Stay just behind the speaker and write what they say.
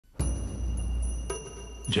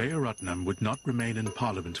Jeyaretnam would not remain in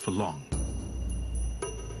Parliament for long.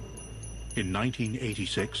 In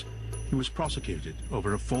 1986, he was prosecuted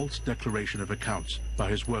over a false declaration of accounts by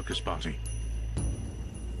his Workers' Party.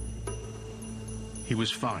 He was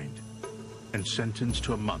fined and sentenced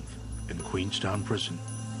to a month in Queenstown prison.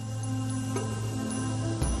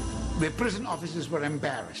 The prison officers were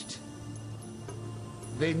embarrassed.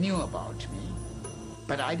 They knew about me,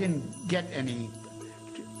 but I didn't get any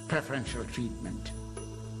preferential treatment.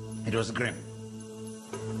 It was grim.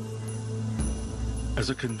 As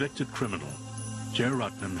a convicted criminal,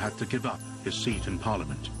 Jeyaretnam had to give up his seat in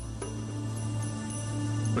Parliament.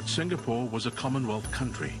 But Singapore was a Commonwealth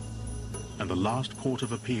country, and the last court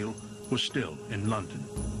of appeal was still in London.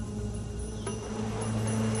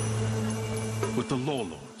 With the law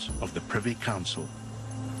lords of the Privy Council.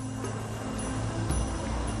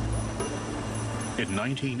 In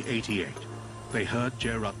 1988, they heard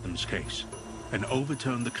Jeyaretnam's case and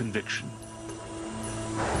overturned the conviction,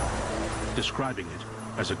 describing it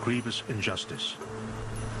as a grievous injustice.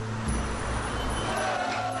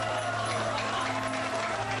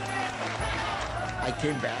 I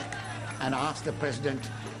came back and asked the president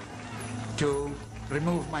to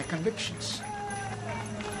remove my convictions.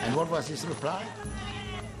 And what was his reply?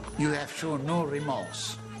 You have shown no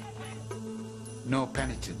remorse, no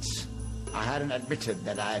penitence. I hadn't admitted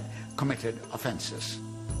that I had committed offenses,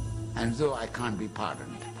 and though I can't be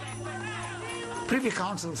pardoned. Privy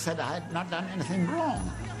Council said I had not done anything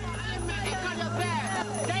wrong.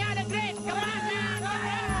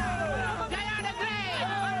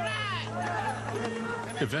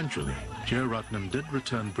 Eventually, Jeyaretnam did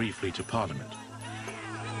return briefly to Parliament,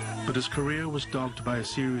 but his career was dogged by a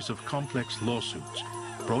series of complex lawsuits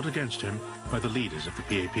brought against him by the leaders of the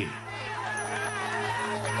PAP.